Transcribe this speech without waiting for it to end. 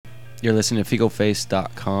You're listening to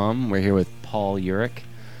FecalFace.com. We're here with Paul Urich.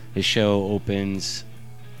 His show opens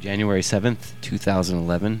January 7th,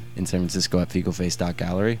 2011 in San Francisco at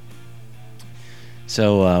FecalFace.gallery.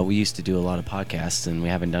 So we used to do a lot of podcasts, and we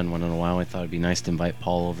haven't done one in a while. I thought it'd be nice to invite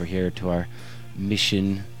Paul over here to our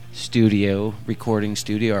Mission Studio, recording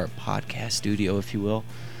studio, our podcast studio, if you will,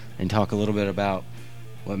 and talk a little bit about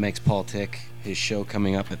what makes Paul tick, his show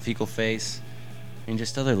coming up at Fecal Face, and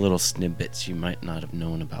just other little snippets you might not have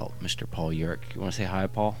known about Mr. Paul Urich. You want to say hi,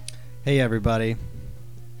 Paul? Hey, everybody.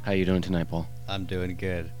 How you doing tonight, Paul? I'm doing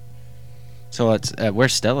good. So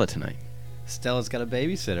where's Stella tonight? Stella's got a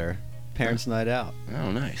babysitter. Parents' night out.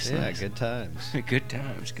 Oh, nice. Yeah, nice. good times. Good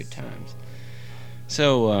times.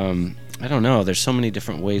 So, I don't know. There's so many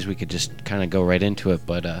different ways we could just kind of go right into it,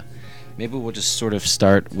 but maybe we'll just sort of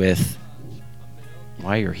start with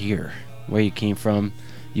why you're here, where you came from.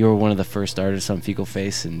 You were one of the first artists on Fecal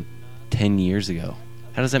Face 10 years ago.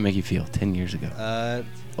 How does that make you feel, 10 years ago?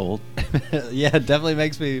 Old? Yeah, it definitely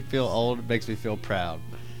makes me feel old. It makes me feel proud.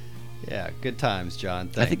 Yeah, good times, John.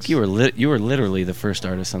 Thanks. I think you were literally the first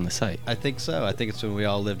artist on the site. I think so. I think it's when we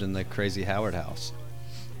all lived in the crazy Howard house.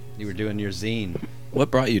 You were doing your zine.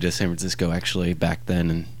 What brought you to San Francisco, actually, back then?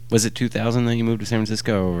 And was it 2000 that you moved to San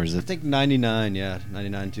Francisco, or was it? I think 99, yeah.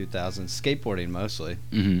 99, 2000. Skateboarding, mostly.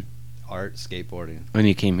 Mm-hmm. Art, skateboarding. When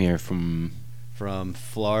you came here from? From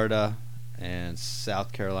Florida and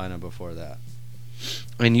South Carolina before that.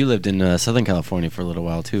 And you lived in Southern California for a little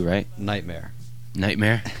while, too, right? Nightmare.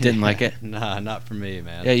 Didn't like it? Nah, not for me,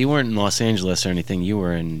 man. Yeah, you weren't in Los Angeles or anything. You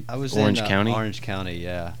were in Orange County? Orange County,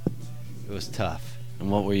 yeah. It was tough.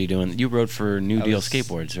 And what were you doing? You rode for New Deal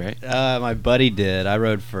skateboards, right? My buddy did. I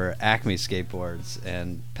rode for Acme skateboards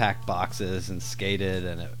and packed boxes and skated,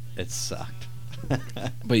 and it sucked.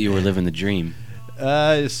 But you were living the dream.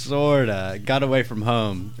 Sorta. Got away from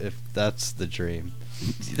home, if that's the dream.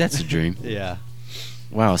 That's a dream. Yeah.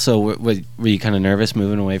 Wow, so were you kind of nervous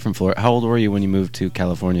moving away from Florida? How old were you when you moved to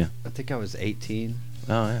California? I think I was 18.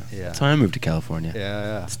 Oh, yeah. Yeah. That's when I moved to California.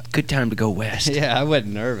 Yeah. It's a good time to go west. Yeah, I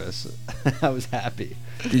wasn't nervous. I was happy.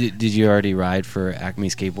 Did you already ride for Acme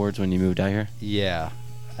skateboards when you moved out here? Yeah.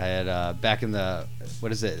 I had, back in the,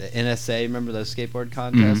 what is it, the NSA, remember those skateboard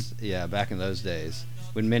contests? Mm-hmm. Yeah, back in those days,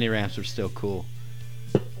 when mini ramps were still cool.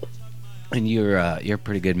 And you're a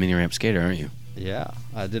pretty good mini ramp skater, aren't you? Yeah,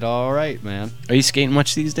 I did all right, man. Are you skating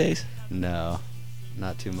much these days? No,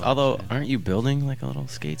 not too much. Although, man. Aren't you building like a little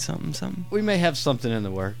skate something? We may have something in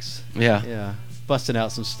the works. Yeah. Yeah, busting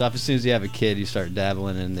out some stuff. As soon as you have a kid, you start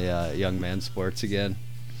dabbling in the young man sports again.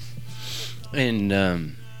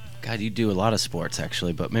 And God, you do a lot of sports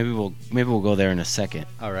actually, but maybe we'll go there in a second.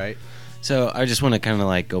 All right. So I just want to kind of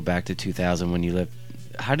like go back to 2000 when you lived.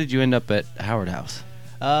 How did you end up at Howard House?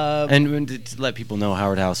 And to let people know,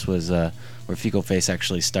 Howard House was where Fecal Face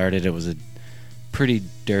actually started. It was a pretty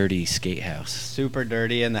dirty skate house. Super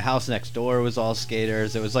dirty, and the house next door was all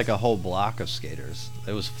skaters. It was like a whole block of skaters.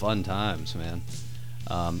 It was fun times, man.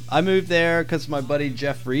 I moved there because my buddy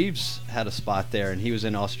Jeff Reeves had a spot there, and he was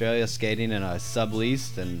in Australia skating, and I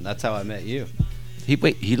subleased, and that's how I met you. He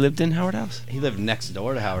lived in Howard House? He lived next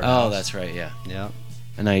door to Howard House. Oh, that's right, yeah. Yeah.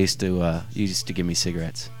 And you used to give me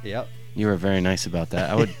cigarettes. Yep. You were very nice about that.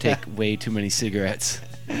 I would take way too many cigarettes.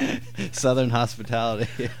 Southern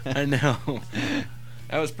hospitality. I know.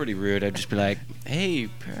 That was pretty rude. I'd just be like, hey,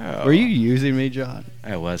 bro. Were you using me, John?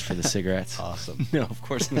 I was for the cigarettes. Awesome. No, of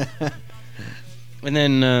course not. And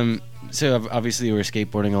then, so obviously you were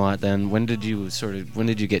skateboarding a lot then. When did you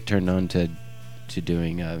get turned on to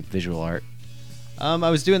doing visual art? I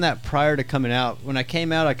was doing that prior to coming out. When I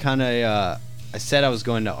came out, I said I was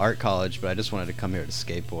going to art college, but I just wanted to come here to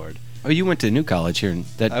skateboard. Oh, you went to New College here.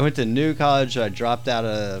 I went to New College. I dropped out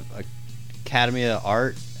of Academy of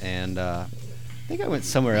Art, and I think I went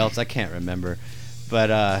somewhere else. I can't remember.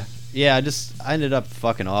 But, yeah, I ended up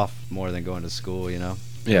fucking off more than going to school, you know?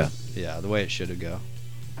 Yeah. Yeah, the way it should have go.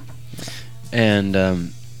 And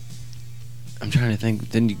I'm trying to think.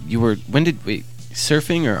 Then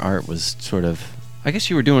surfing or art was sort of... I guess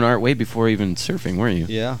you were doing art way before even surfing, weren't you?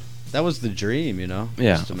 Yeah. That was the dream, you know?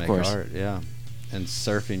 Yeah, just to make of course. art, yeah. And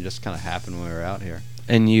surfing just kind of happened when we were out here.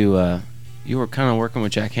 And you were kind of working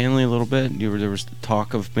with Jack Hanley a little bit. There was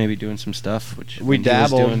talk of maybe doing some stuff, which we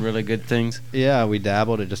dabbled. He was doing really good things. Yeah, we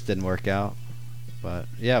dabbled. It just didn't work out. But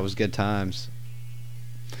yeah, it was good times.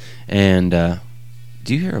 And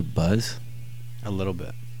do you hear a buzz? A little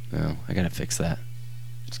bit. No, I gotta fix that.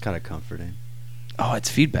 It's kind of comforting. Oh, it's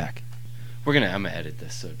feedback. I'm gonna edit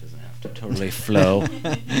this so it doesn't have to totally flow.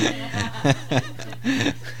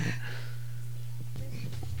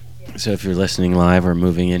 So if you're listening live, we're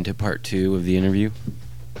moving into part 2 of the interview.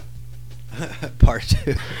 Part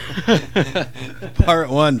 2. Part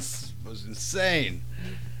 1 was insane.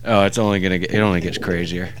 Oh, it only gets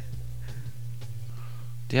crazier.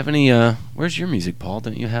 Do you have any, where's your music, Paul?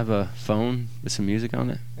 Don't you have a phone with some music on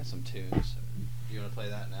it? I got some tunes. You want to play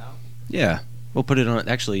that now? Yeah. We'll put it on.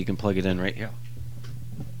 Actually, you can plug it in right here.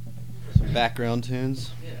 Some background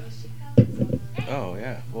tunes. Oh,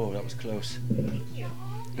 yeah. Whoa, that was close. You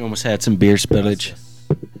almost had some beer spillage.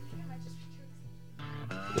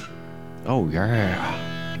 Oh, yeah.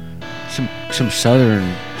 Some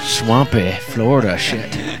southern, swampy Florida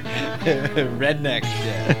shit. Redneck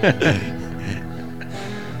shit.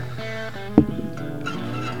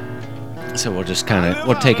 So we'll just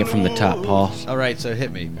we'll take it from the top, Paul. All right, so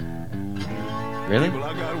hit me. Really? All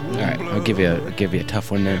right, I'll give you a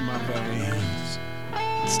tough one then.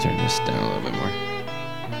 Let's turn this down a little bit more.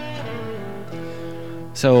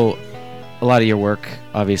 So, a lot of your work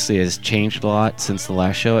obviously has changed a lot since the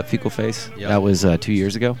last show at Fecal Face. Yep. That was 2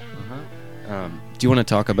 years ago. Do you want to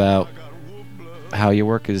talk about how your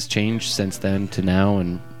work has changed since then to now,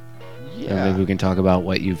 and maybe we can talk about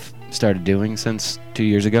what you've started doing since 2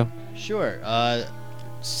 years ago? Sure.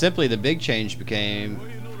 Simply, the big change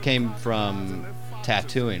came from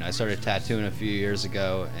tattooing. I started tattooing a few years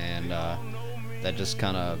ago, and that just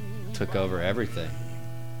kind of took over everything.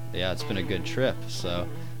 Yeah, it's been a good trip. So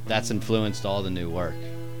that's influenced all the new work.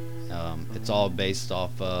 It's all based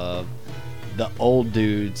off of the old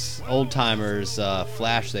dudes, old timers,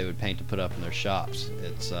 flash they would paint to put up in their shops.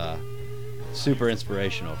 It's super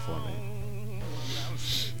inspirational for me.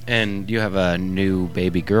 And you have a new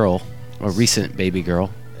baby girl, a recent baby girl.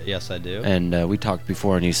 Yes, I do. And we talked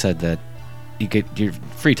before, and you said that your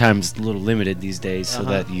free time's a little limited these days, so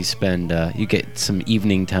that you spend you get some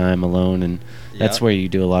evening time alone, and that's where you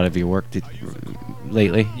do a lot of your work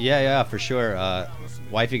lately. Yeah, for sure.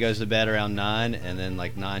 Wifey goes to bed around 9, and then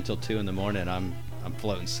like 9 till 2 in the morning, I'm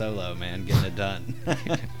floating solo, man, getting it done.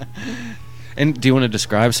 And do you want to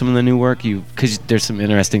describe some of the new work? Because there's some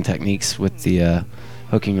interesting techniques with the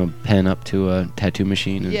hooking a pen up to a tattoo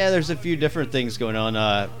machine. Yeah, there's a few different things going on.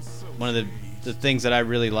 One of the things that I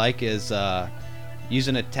really like is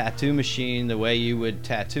using a tattoo machine the way you would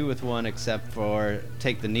tattoo with one, except for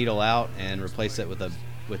take the needle out and replace it with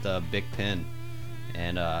a big pin,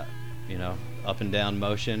 and up and down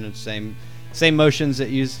motion, same motions that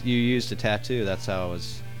you use to tattoo. That's how I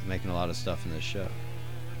was making a lot of stuff in this show.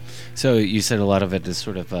 So you said a lot of it is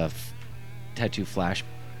sort of tattoo flash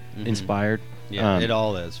inspired. Yeah, it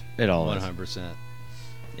all is. It all 100%.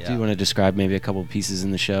 Yeah. Do you want to describe maybe a couple pieces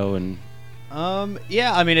in the show? And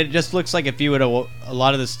yeah, I mean, it just looks like if you would a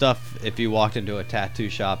lot of the stuff if you walked into a tattoo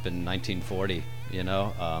shop in 1940,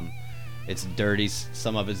 it's dirty.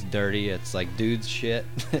 Some of it's dirty. It's like dude's shit.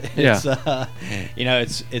 It's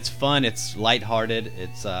it's fun. It's lighthearted.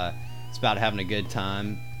 It's about having a good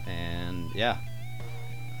time, and yeah.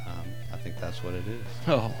 I think that's what it is.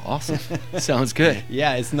 Oh, awesome. Sounds good.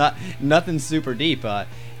 Yeah, it's nothing super deep.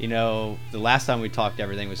 The last time we talked,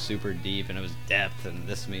 everything was super deep, and it was depth, and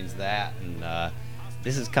this means that. And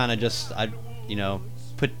this is kind of just,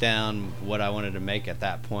 put down what I wanted to make at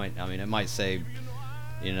that point. I mean, it might say,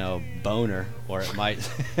 boner, or it might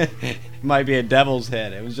it might be a devil's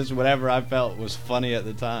head. It was just whatever I felt was funny at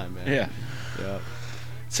the time, man. Yeah. Yeah.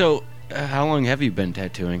 So, how long have you been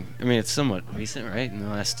tattooing? I mean, it's somewhat recent, right? In the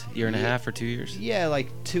last year and a half or 2 years? Yeah,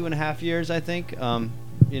 like 2.5 years, I think.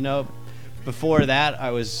 Before that,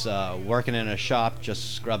 I was working in a shop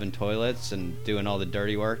just scrubbing toilets and doing all the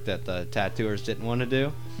dirty work that the tattooers didn't want to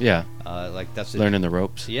do. Yeah. That's learning the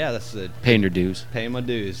ropes. Yeah, that's the paying your dues. Paying my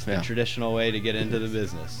dues. The traditional way to get into the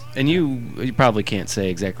business. And you probably can't say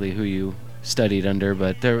exactly who you studied under,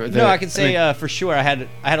 but no, I can say for sure. I had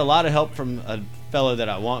a lot of help from a fellow that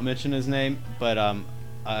I won't mention his name, but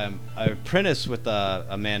I apprenticed with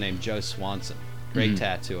a man named Joe Swanson, great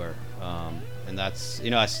tattooer, and that's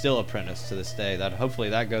I still apprentice to this day. That hopefully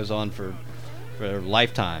that goes on for a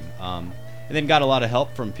lifetime. And then got a lot of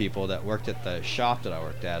help from people that worked at the shop that I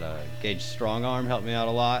worked at. Gage Strongarm helped me out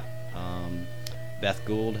a lot. Beth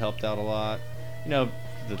Gould helped out a lot.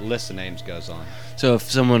 The list of names goes on. So if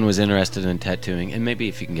someone was interested in tattooing, and maybe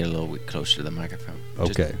if you can get a little bit closer to the microphone.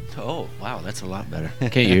 Okay. Oh, wow, that's a lot better.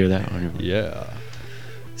 Can't you hear that? Yeah.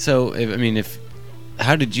 So,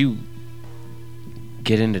 how did you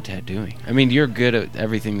get into tattooing? I mean, you're good at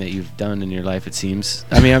everything that you've done in your life, it seems.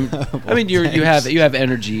 I mean, you have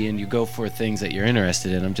energy and you go for things that you're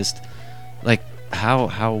interested in. I'm just like,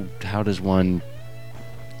 how does one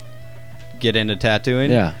get into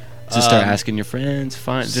tattooing? Yeah. Just start asking your friends,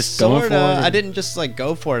 going for it? I didn't just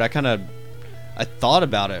go for it. I thought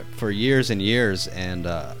about it for years and years, and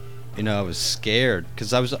I was scared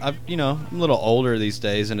because I'm a little older these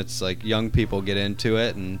days, and it's like young people get into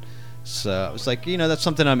it, and so I was like, that's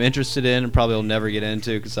something I'm interested in and probably will never get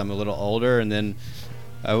into because I'm a little older. And then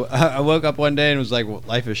I woke up one day and was like, well,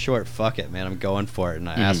 life is short, fuck it, man, I'm going for it. And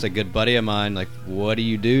I asked a good buddy of mine, like, what do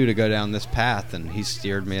you do to go down this path? And he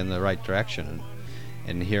steered me in the right direction,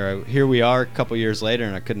 and here we are a couple years later,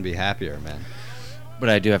 and I couldn't be happier, man. But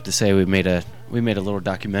I do have to say, we made a little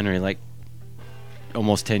documentary like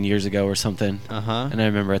almost 10 years ago or something. And I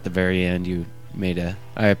remember at the very end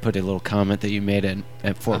I put a little comment that you made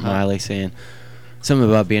at Fort Miley saying something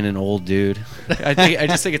about being an old dude. I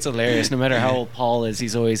just think it's hilarious. No matter how old Paul is,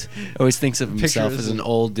 he's always thinks of himself as an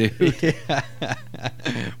old dude.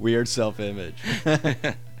 Weird self-image.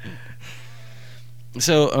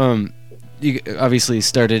 So you obviously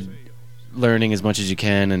started learning as much as you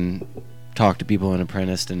can and talked to people and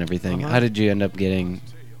apprenticed and everything. How did you end up getting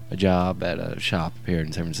a job at a shop here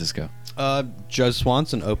in San Francisco? Joe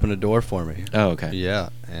Swanson opened a door for me. Oh, okay. Yeah,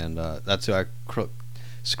 and that's who I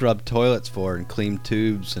scrubbed toilets for and cleaned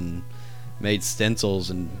tubes and made stencils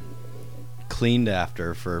and cleaned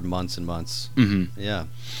after for months and months. Yeah.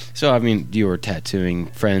 So, I mean, you were tattooing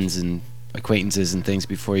friends and acquaintances and things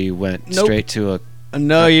before you went straight to a...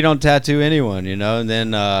 No, you don't tattoo anyone, and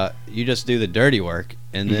then you just do the dirty work,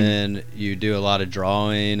 and then you do a lot of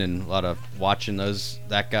drawing and a lot of watching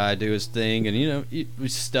that guy do his thing, and we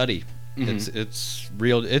study. It's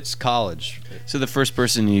real. It's college. So the first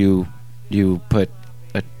person you put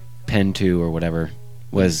a pen to or whatever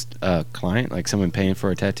was a client, like someone paying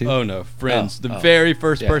for a tattoo? Oh no, friends. The very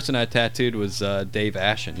first person I tattooed was Dave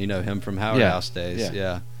Ashen. You know him from Howard House days.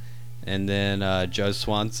 Yeah. And then Joe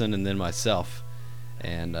Swanson, and then myself.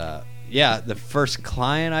 And the first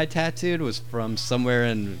client I tattooed was from somewhere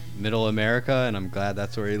in Middle America, and I'm glad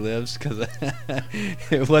that's where he lives because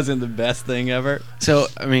it wasn't the best thing ever. So,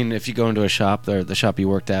 I mean, if you go into a shop, or the shop you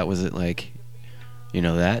worked at, was it like,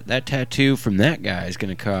 that tattoo from that guy is going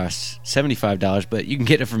to cost $75, but you can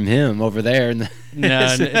get it from him over there, and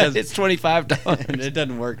it's $25. It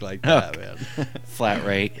doesn't work like that, man. Flat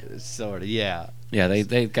rate. Sort of, yeah. Yeah,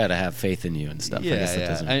 they've got to have faith in you and stuff. Yeah, I guess that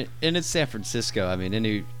doesn't... and it's San Francisco. I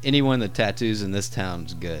mean, anyone that tattoos in this town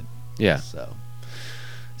is good. Yeah. So,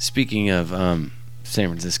 speaking of San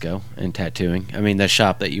Francisco and tattooing, I mean, the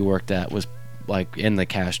shop that you worked at was like in the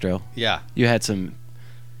Castro. Yeah. You had some.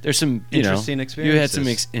 There's some interesting experiences. You had some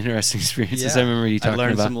interesting experiences. Yeah. I remember you talking about. I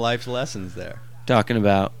learned some life lessons there.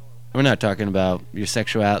 We're not talking about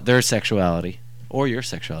their sexuality. Or your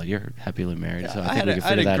sexuality. You're happily married, so I think we can figure that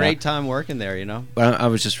out. I had a great time working there, But I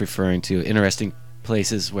was just referring to interesting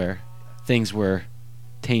places where things were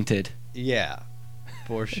tainted. Yeah,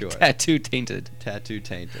 for sure. Tattoo tainted.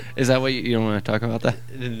 Is that what you don't want to talk about that?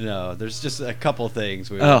 No, there's just a couple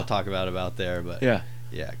things we want to talk about there, but yeah,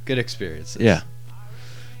 good experiences. Yeah.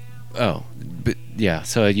 Oh, but yeah.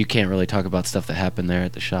 So you can't really talk about stuff that happened there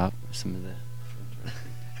at the shop. Some of the.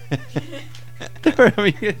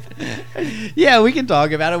 Yeah, we can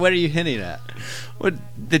talk about it. What are you hinting at?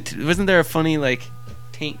 Wasn't there a funny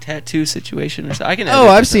taint tattoo situation or something?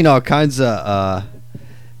 I've seen all kinds of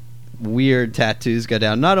weird tattoos go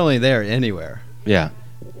down. Not only there, anywhere. Yeah.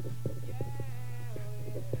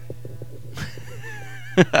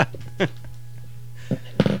 Okay.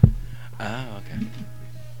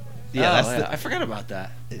 Yeah, I forgot about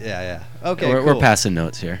that. Yeah. Okay, we're passing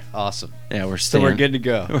notes here. Awesome. Yeah, we're staying. So we're good to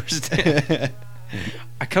go. We're staying.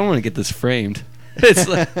 I kind of want to get this framed. It's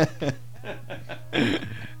like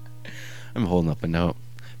I'm holding up a note.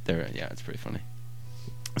 There, yeah, it's pretty funny.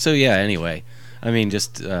 So yeah, anyway, I mean,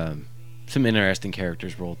 just some interesting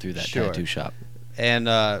characters rolled through that tattoo shop. And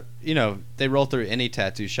they roll through any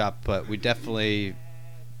tattoo shop, but we definitely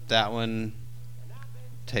that one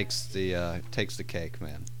takes the cake,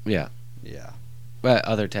 man. Yeah. Yeah. But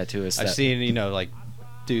other tattooists I've seen,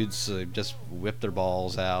 dudes just whip their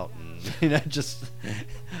balls out and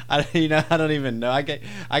I don't even know.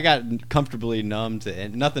 I got comfortably numb to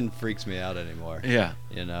it. Nothing freaks me out anymore. Yeah.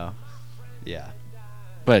 Yeah.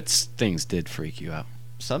 But things did freak you out.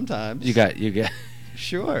 Sometimes. You got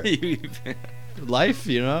Sure. Life,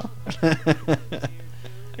 It's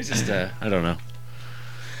just I don't know.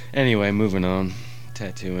 Anyway, moving on.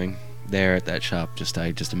 Tattooing there at that shop,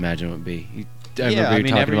 I just imagine it would be. I remember you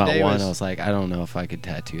talking about one. I was like, I don't know if I could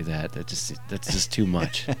tattoo that. That's just too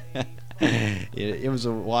much. It was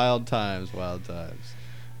a wild times.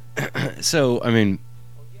 So, I mean,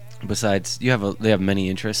 besides they have many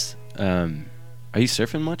interests. Are you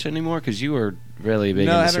surfing much anymore? Because you were really big.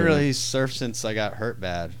 No, I haven't really surfed since I got hurt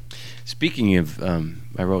bad. Speaking of,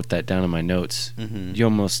 I wrote that down in my notes. Mm-hmm. You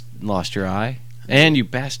almost lost your eye, and you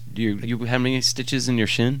had many stitches in your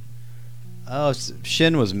shin. Oh,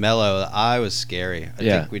 shin was mellow. The eye was scary. I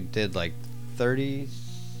Yeah. think we did like 30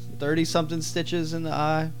 something stitches in the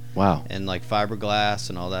eye, Wow. and like fiberglass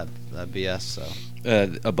and all that BS. So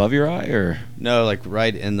Above your eye, or no, like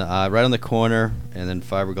right in the eye, right on the corner, and then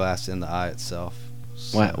fiberglass in the eye itself.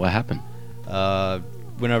 So, what happened?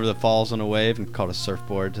 went over the falls on a wave and caught a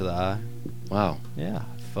surfboard to the eye. Wow. Yeah,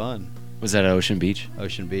 fun. Was that at Ocean Beach?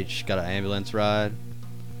 Ocean Beach, got an ambulance ride.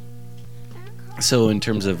 So in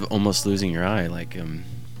terms of almost losing your eye, like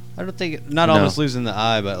I don't think not No. almost losing the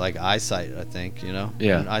eye, but like eyesight. I think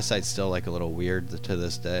Yeah. And eyesight's still like a little weird to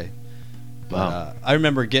this day. But Wow. I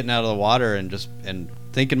remember getting out of the water and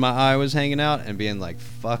thinking my eye was hanging out and being like,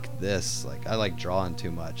 "Fuck this!" Like I like drawing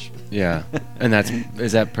too much. yeah. And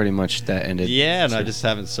is that pretty much that ended? Yeah, and I Surf- just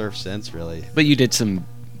haven't surfed since really. But you did some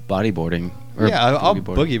bodyboarding. Or Yeah, I'll boogie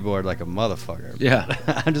boarding. boogie board like a motherfucker. Yeah.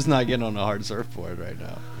 I'm just not getting on a hard surfboard right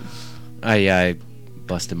now. I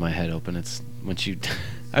busted my head open. It's once you,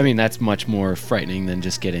 I mean, that's much more frightening than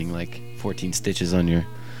just getting like 14 stitches on your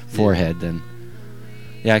forehead. Then,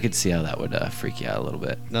 yeah, I could see how that would freak you out a little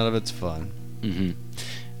bit. None of it's fun. hmm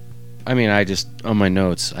I mean, I just on my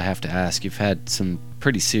notes, I have to ask. You've had some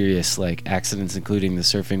pretty serious like accidents, including the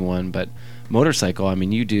surfing one, but motorcycle. I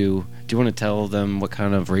mean, you do. Do you want to tell them what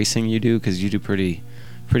kind of racing you do? Because you do pretty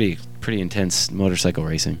intense motorcycle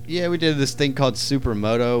racing. Yeah, we did this thing called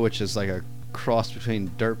Supermoto, which is like a cross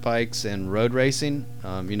between dirt bikes and road racing.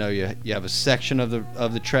 You have a section of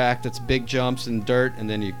the track that's big jumps and dirt, and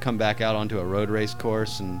then you come back out onto a road race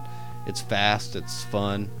course, and it's fast, it's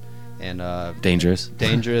fun, and Dangerous.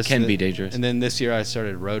 dangerous. Can And be then- dangerous. And then this year I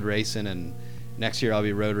started road racing, and next year I'll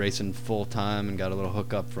be road racing full time, and got a little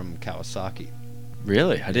hookup from Kawasaki.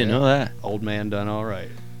 Really, I didn't Yeah. know that. Old man done all right.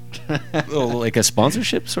 Oh, like a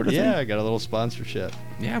sponsorship sort of Yeah, thing. I got a little sponsorship.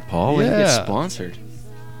 Yeah, Paul, we get Yeah. sponsored.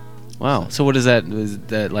 Wow. So what is that? Is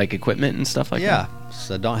that like equipment and stuff like Yeah, that?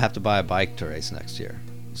 so don't have to buy a bike to race next year.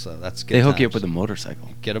 So that's good. They hook you up times. with a motorcycle.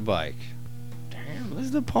 Get a bike. Damn,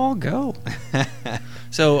 where's the Paul go?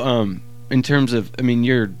 So, in terms of, I mean,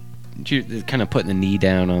 you're kind of putting the knee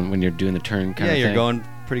down on when you're doing the turn kind Yeah, of you're thing. going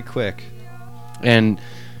pretty quick. And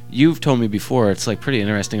you've told me before, it's like pretty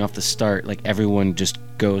interesting off the start. Like everyone just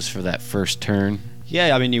goes for that first turn.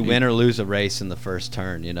 Yeah, I mean, you win or lose a race in the first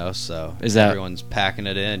turn, so Is that- everyone's packing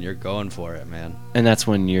it in. You're going for it, man. And that's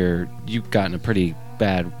when you've gotten a pretty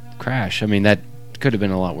bad crash. I mean, that could have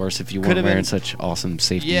been a lot worse if you Could weren't have wearing been. such awesome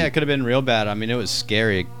safety. Yeah, it could have been real bad. I mean, it was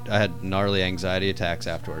scary. I had gnarly anxiety attacks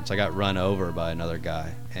afterwards. I got run over by another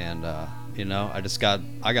guy, and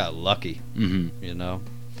I got lucky. hmm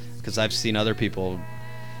Because I've seen other people.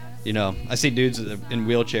 I see dudes in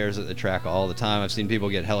wheelchairs at the track all the time. I've seen people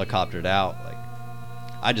get helicoptered out. Like,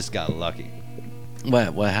 I just got lucky.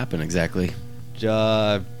 What happened exactly?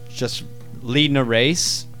 Just leading a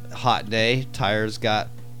race, hot day, tires got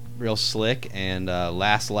real slick, and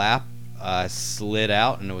last lap I slid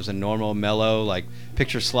out, and it was a normal mellow, like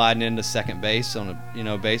picture sliding into second base on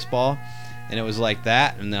a baseball, and it was like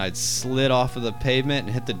that, and then I'd slid off of the pavement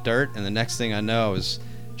and hit the dirt, and the next thing I know,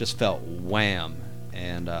 just felt wham,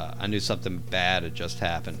 and I knew something bad had just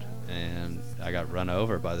happened, and I got run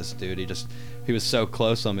over by this dude. He was so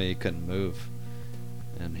close on me he couldn't move,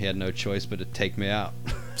 and he had no choice but to take me out.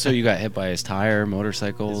 So you got hit by his tire,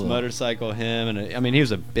 motorcycle? His motorcycle, him, and I mean, he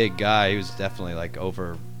was a big guy. He was definitely like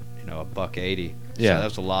over, $180. Yeah. So that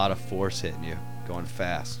was a lot of force hitting you, going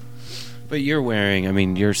fast. But you're wearing, I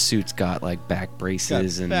mean, your suit's got like back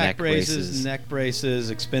braces Got and back neck braces. neck braces,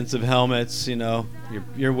 expensive helmets.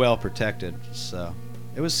 You're well protected. So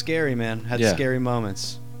it was scary, man. Had Yeah. scary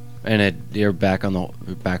moments. And you're back on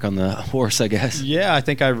the horse, I guess. Yeah, I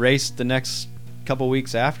think I raced the next couple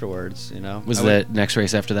weeks afterwards. Was I that next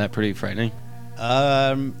race after that pretty frightening?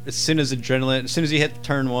 as soon as you hit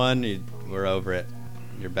turn one, we're over it.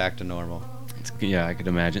 You're back to normal. Yeah, I could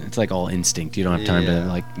imagine. It's like all instinct. You don't have time to Yeah.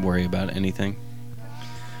 like worry about anything.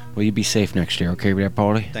 Well, you be safe next year, okay,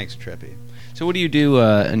 Paulie? Thanks, Trippy. So what do you do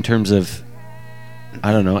in terms of,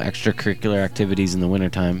 I don't know, extracurricular activities in the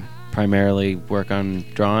wintertime? Primarily work on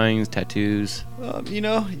drawings, tattoos?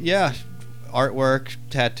 Yeah, artwork,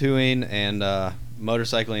 tattooing, and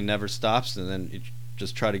motorcycling never stops. And then you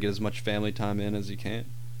just try to get as much family time in as you can.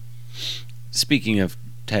 Speaking of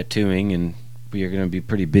tattooing, and you're going to be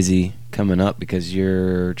pretty busy coming up because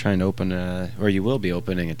you're trying to open or you will be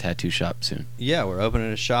opening a tattoo shop soon. Yeah, we're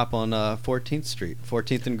opening a shop on 14th Street,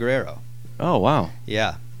 14th and Guerrero. Oh, wow.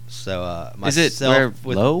 Yeah. So Is myself it where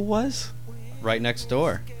with Lowe was? right next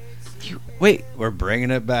door. Wait, We're bringing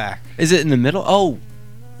it back. is it in the middle? Oh,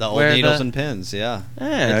 The old Where needles the- and pins. Yeah.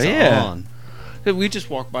 yeah, It's yeah. on. We just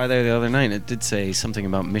walked by there the other night, and it did say something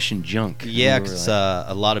about Mission Junk. Yeah, And we were because like,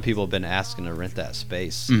 a lot of people have been asking to rent that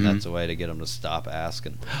space. Mhm. That's a way to get them to stop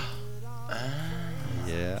asking.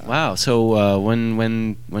 Yeah. wow. So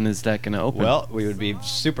when is that going to open? Well, we would be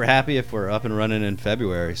super happy if we're up and running in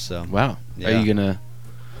February. So wow. Yeah. Are you gonna?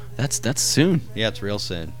 That's soon. yeah, it's real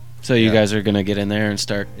soon. So you Yeah. guys are gonna get in there and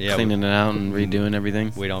start Yeah, cleaning it out and redoing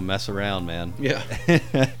everything. We don't mess around, man. Yeah.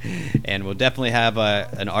 And we'll definitely have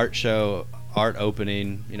an art show, art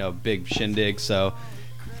opening, big shindig. So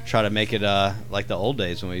try to make it like the old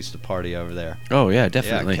days when we used to party over there. Oh yeah,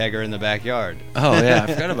 definitely. Yeah, kegger in the backyard. Oh yeah,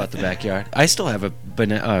 I forgot about the backyard. I still have a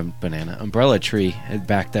banana umbrella tree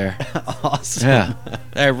back there. Awesome. Yeah,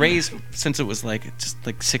 I raised since it was just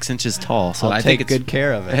 6 inches tall. So I'll I take think good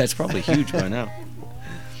care of it. Yeah, it's probably huge by now.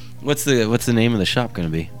 What's the name of the shop gonna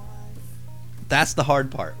be? That's the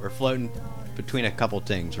hard part. We're floating between a couple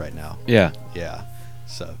things right now. Yeah. Yeah.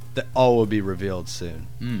 So all will be revealed soon.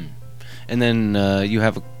 Mm. And then you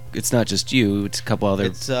have it's not just you; it's a couple other.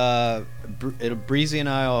 It's Breezy and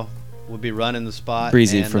I will be running the spot.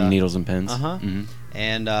 Breezy and, from Needles and Pens. Uh-huh.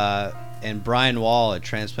 Mhm. And Brian Wall, a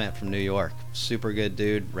transplant from New York, super good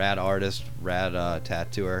dude, rad artist, rad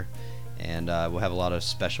tattooer, and we'll have a lot of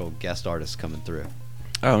special guest artists coming through.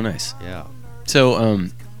 Oh, nice. Yeah. So,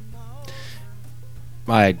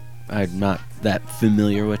 I'm not that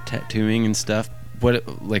familiar with tattooing and stuff. What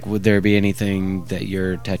would there be anything that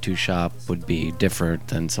your tattoo shop would be different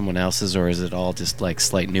than someone else's, or is it all just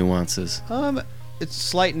slight nuances? It's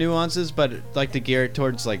slight nuances, but like to gear it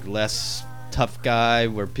towards less tough guy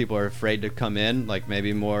where people are afraid to come in,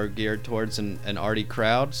 maybe more geared towards an arty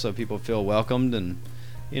crowd, so people feel welcomed and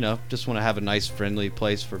just want to have a nice friendly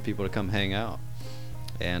place for people to come hang out.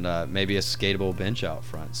 And maybe a skatable bench out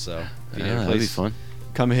front. So if you need a that'd be place, fun.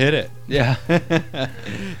 come hit it. Yeah.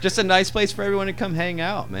 Just a nice place for everyone to come hang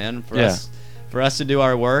out, man. For Yeah. us to do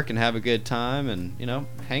our work and have a good time, and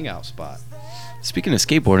hangout spot. Speaking of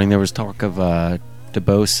skateboarding, there was talk of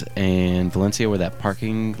DeBose and Valencia, where that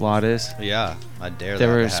parking lot is. Yeah, I dare. They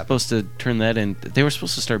that were to happen. supposed to turn that in. They were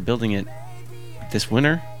supposed to start building it this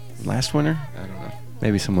winter, last winter. I don't know.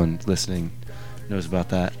 Maybe someone listening knows about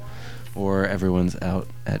that, or everyone's out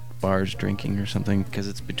at bars drinking or something because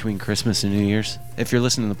it's between Christmas and New Year's. If you're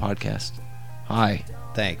listening to the podcast, hi.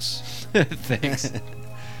 Thanks. Thanks.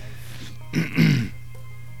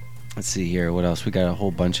 Let's see here. What else? We got a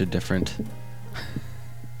whole bunch of different.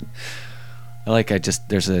 I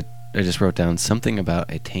just wrote down something about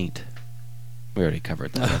a taint. We already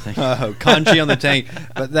covered that, I think. Oh, kanji on the tank,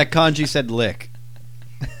 but that kanji said lick.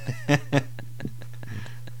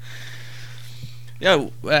 Yeah,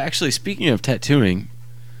 actually, speaking of tattooing,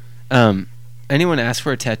 anyone ask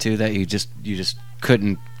for a tattoo that you just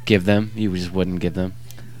couldn't give them? You just wouldn't give them?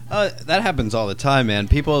 That happens all the time, man.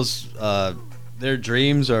 People's their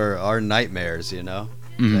dreams are our nightmares.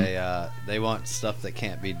 Mhm. They want stuff that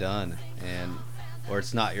can't be done, or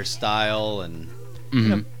it's not your style, and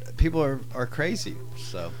Mhm. people are crazy.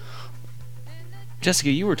 So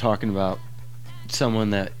Jessica, you were talking about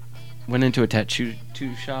someone that went into a tattoo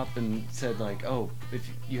shop and said oh, if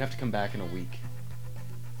you have to come back in a week.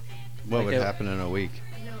 what Like would it- happen in a week?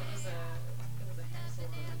 No, it was a hair salon.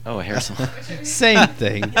 Oh, a hair salon. Same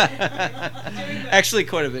thing. Actually,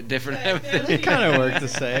 quite a bit different. They kind of work the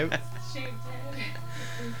same. Shaved head.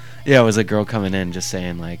 Yeah, it was a girl coming in just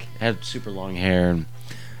saying had super long hair and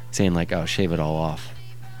saying oh, shave it all off.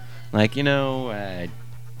 Think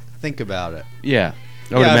about it. Yeah.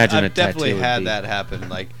 I would imagine I've a tattoo definitely would had be- that happen.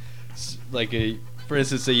 For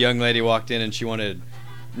instance, a young lady walked in and she wanted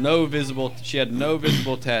she had no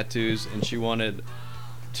visible tattoos, and she wanted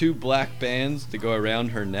 2 black bands to go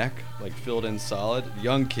around her neck, filled in solid.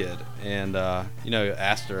 Young kid, and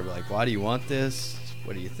asked her why do you want this?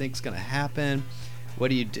 What do you think's gonna happen? What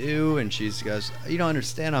do you do? And she goes, you don't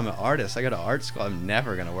understand. I'm an artist. I go to art school. I'm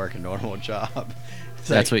never gonna work a normal job. It's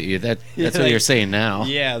That's like, what Yeah, what you're saying now.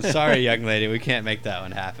 yeah, sorry, young lady, we can't make that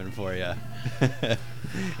one happen for you.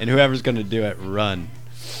 And whoever's going to do it, run.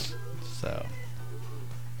 So,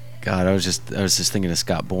 God, I was just thinking of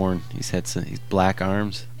Scott Bourne. He's black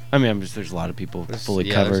arms. I mean, there's a lot of people fully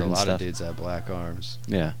covered there's a and lot stuff. of dudes that have black arms,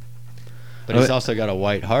 Yeah. but Oh, he's it- also got a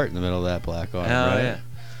white heart in the middle of that black arm, Oh right? yeah.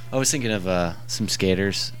 I was thinking of some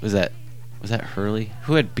skaters. Was that Hurley?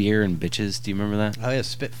 Who had beer and bitches? Do you remember that? Oh yeah,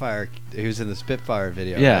 Spitfire. He was in the Spitfire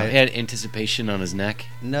video. Yeah, right? he had anticipation on his neck.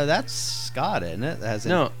 No, that's Scott, isn't it? That has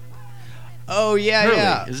No, Oh yeah, Hurley.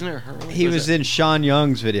 yeah. Isn't it Hurley? He was in Sean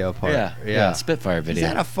Young's video part. Yeah, Spitfire Is video.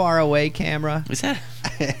 that a far away camera? Was that?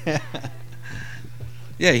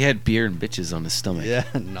 Yeah, he had beer and bitches on his stomach. Yeah,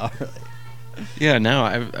 gnarly. Yeah, no,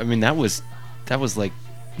 I mean that was like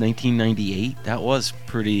 1998. That was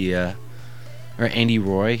pretty. Or Andy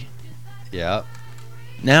Roy. Yeah.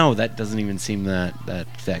 Now that doesn't even seem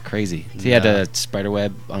that crazy. So he had No. a spider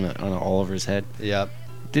web on all over his head. Yep.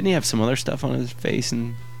 Didn't he have some other stuff on his face?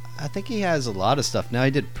 And I think he has a lot of stuff. Now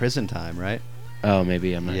he did Prison Time, right? oh,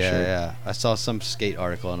 maybe I'm not yeah, sure. yeah. I saw some skate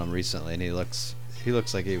article on him recently, and he looks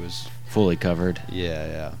like he was. Fully covered.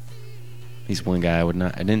 Yeah. He's one guy I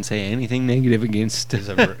didn't say anything negative against. He's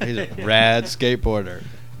a rad skateboarder.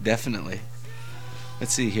 Definitely.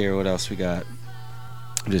 Let's see here. What else we got?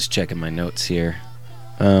 I'm just checking my notes here.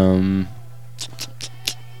 Wow,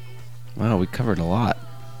 we covered a lot.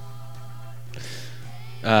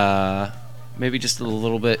 Maybe just a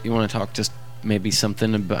little bit. You want to talk just maybe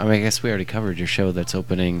something about? I mean, I guess we already covered your show that's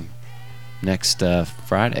opening next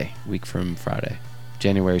Friday, week from Friday,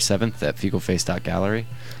 January 7th at FecalFace.Gallery.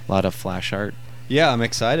 A lot of flash art. Yeah, I'm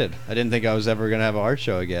excited. I didn't think I was ever gonna have an art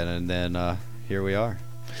show again, and then here we are.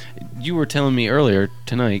 You were telling me earlier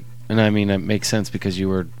tonight, and I mean, it makes sense because you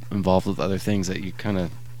were involved with other things that you kind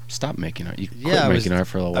of stopped making art. You quit making art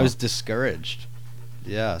for a little while. I was discouraged.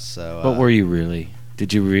 Yeah, so. But were you really?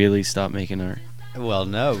 Did you really stop making art? Well,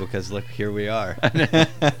 no, because look, here we are.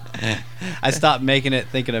 I stopped making it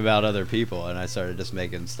thinking about other people, and I started just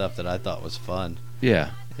making stuff that I thought was fun.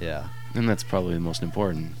 Yeah, Yeah, and that's probably the most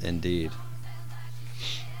important. indeed.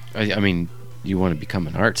 I mean, you want to become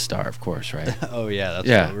an art star, of course, right? Oh yeah, that's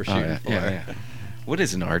yeah. what we're Oh, shooting yeah, for. yeah. What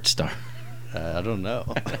is an art star? I don't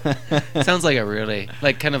know. Sounds like a really,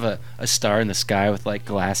 like kind of a star in the sky with like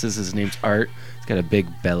glasses. His name's Art. He's got a big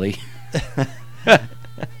belly.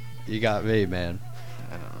 You got me, man.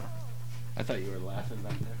 I don't know. I thought you were laughing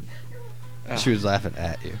back there. Oh. She was laughing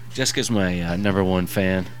at you. Jessica's my #1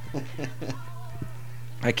 fan.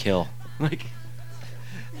 I kill. Like,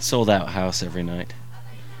 sold out house every night.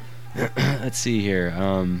 Let's see here.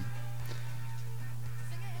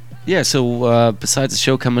 Yeah, so besides the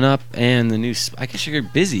show coming up and the new... I guess you're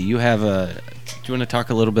busy. You have a... Do you want to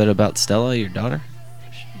talk a little bit about Stella, your daughter?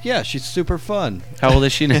 Yeah, she's super fun. How old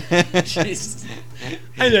is she now? She's...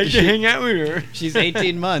 I like to hang out with her. She's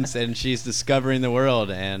 18 months, and she's discovering the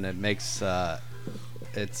world, and it makes...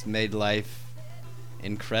 it's made life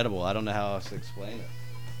incredible. I don't know how else to explain it.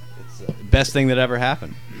 It's the best thing that ever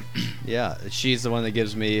happened. Yeah, she's the one that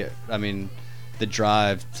gives me, I mean, the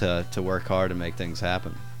drive to work hard and make things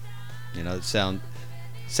happen. You know, it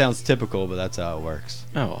sounds typical, but that's how it works.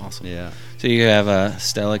 Oh, awesome. Yeah. So you have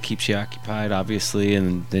Stella keeps you occupied, obviously,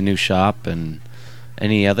 and the new shop, and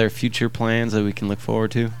any other future plans that we can look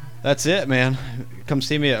forward to? That's it, man. Come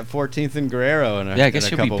see me at 14th and Guerrero in a, Yeah, I guess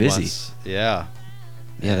in a you'll be couple busy. months. Yeah.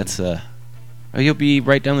 Yeah, that's oh, you'll be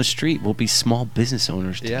right down the street. We'll be small business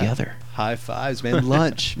owners together. High fives, man.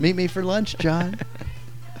 Lunch. Meet me for lunch, John.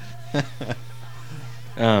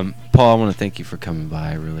 Paul, I want to thank you for coming by.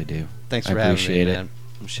 I really do. Thanks I for having me, appreciate it. man.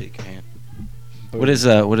 I'm shake your hand. What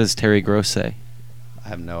does Terry Gross say? I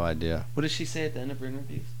have no idea. What does she say at the end of her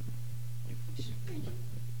interviews?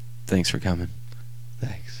 Thanks for coming.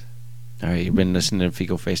 Thanks. All right, you've been listening to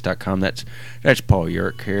FecalFace.com. That's Paul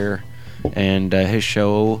Yerk here, and his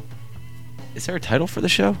show. Is there a title for the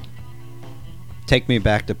show? Take Me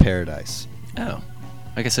Back to Paradise. Oh,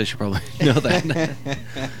 I guess I should probably know that.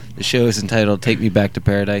 The show is entitled "Take Me Back to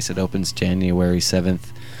Paradise." It opens January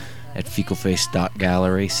 7th at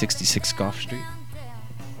FecalFace.Gallery, 66 Gulf Street.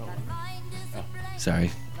 Oh,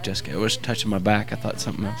 sorry, Jessica. I was touching my back. I thought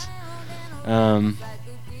something else.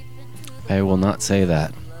 I will not say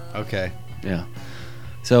that. Okay. Yeah.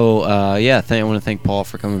 So, I want to thank Paul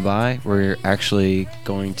for coming by. We're actually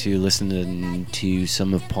going to listen to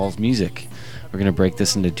some of Paul's music. We're going to break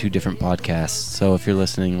this into 2 different podcasts. So if you're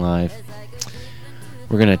listening live,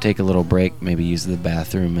 we're going to take a little break, maybe use the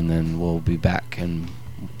bathroom, and then we'll be back. And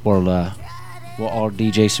we'll all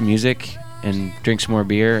DJ some music and drink some more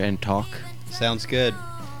beer and talk. Sounds good.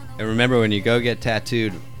 And remember, when you go get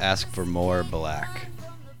tattooed, ask for more black.